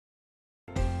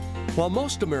While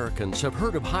most Americans have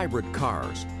heard of hybrid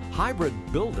cars, hybrid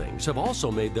buildings have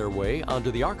also made their way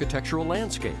onto the architectural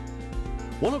landscape.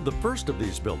 One of the first of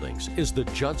these buildings is the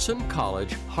Judson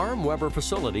College Harm-Weber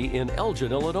facility in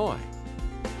Elgin, Illinois.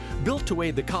 Built to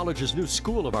aid the college's new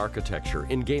School of Architecture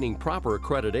in gaining proper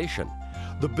accreditation,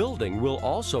 the building will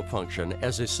also function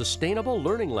as a sustainable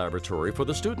learning laboratory for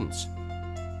the students.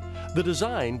 The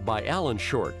design, by Alan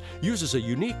Short, uses a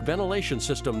unique ventilation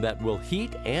system that will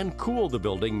heat and cool the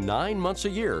building 9 months a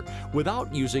year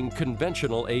without using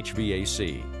conventional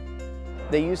HVAC.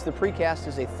 They used the precast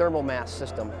as a thermal mass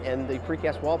system, and the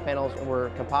precast wall panels were a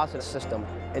composite system,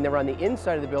 and they were on the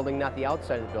inside of the building, not the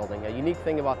outside of the building. A unique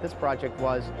thing about this project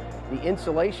was the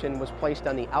insulation was placed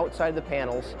on the outside of the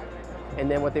panels, and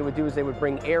then what they would do is they would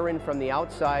bring air in from the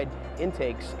outside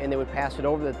intakes, and they would pass it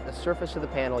over the surface of the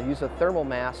panel, use a thermal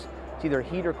mass to either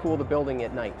heat or cool the building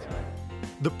at night.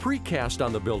 The precast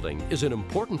on the building is an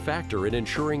important factor in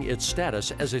ensuring its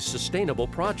status as a sustainable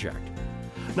project,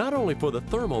 not only for the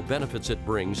thermal benefits it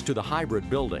brings to the hybrid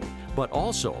building, but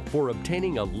also for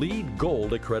obtaining a LEED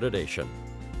Gold accreditation.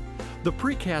 The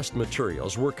precast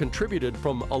materials were contributed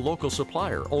from a local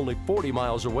supplier only 40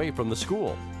 miles away from the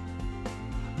school.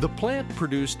 The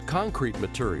plant-produced concrete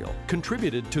material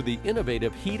contributed to the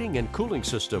innovative heating and cooling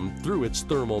system through its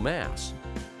thermal mass.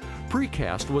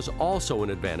 Precast was also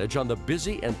an advantage on the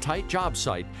busy and tight job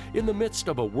site in the midst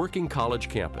of a working college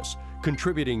campus,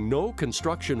 contributing no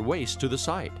construction waste to the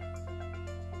site.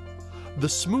 The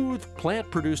smooth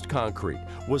plant-produced concrete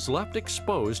was left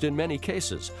exposed in many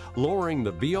cases, lowering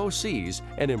the VOCs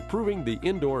and improving the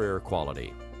indoor air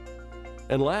quality.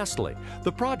 And lastly,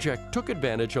 the project took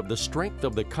advantage of the strength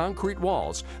of the concrete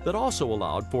walls that also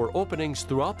allowed for openings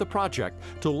throughout the project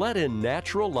to let in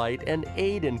natural light and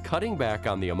aid in cutting back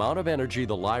on the amount of energy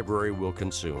the library will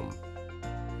consume.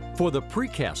 For the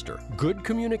precaster, good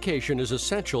communication is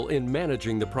essential in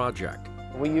managing the project.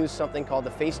 We use something called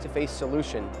the face-to-face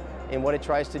solution, and what it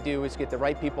tries to do is get the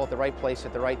right people at the right place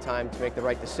at the right time to make the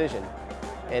right decision.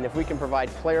 And if we can provide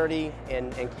clarity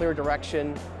and clear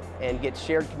direction and get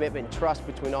shared commitment and trust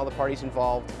between all the parties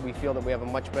involved, we feel that we have a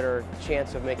much better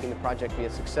chance of making the project be a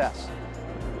success.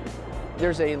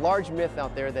 There's a large myth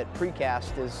out there that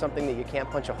precast is something that you can't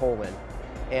punch a hole in.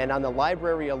 And on the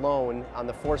library alone, on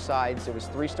the 4 sides, it was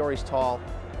 3 stories tall.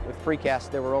 With precast,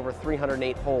 there were over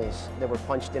 308 holes that were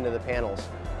punched into the panels.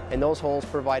 And those holes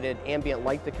provided ambient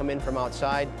light to come in from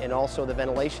outside, and also the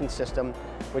ventilation system,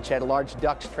 which had large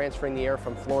ducts transferring the air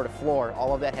from floor to floor.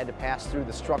 All of that had to pass through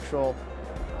the structural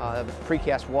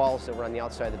precast walls that were on the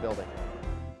outside of the building.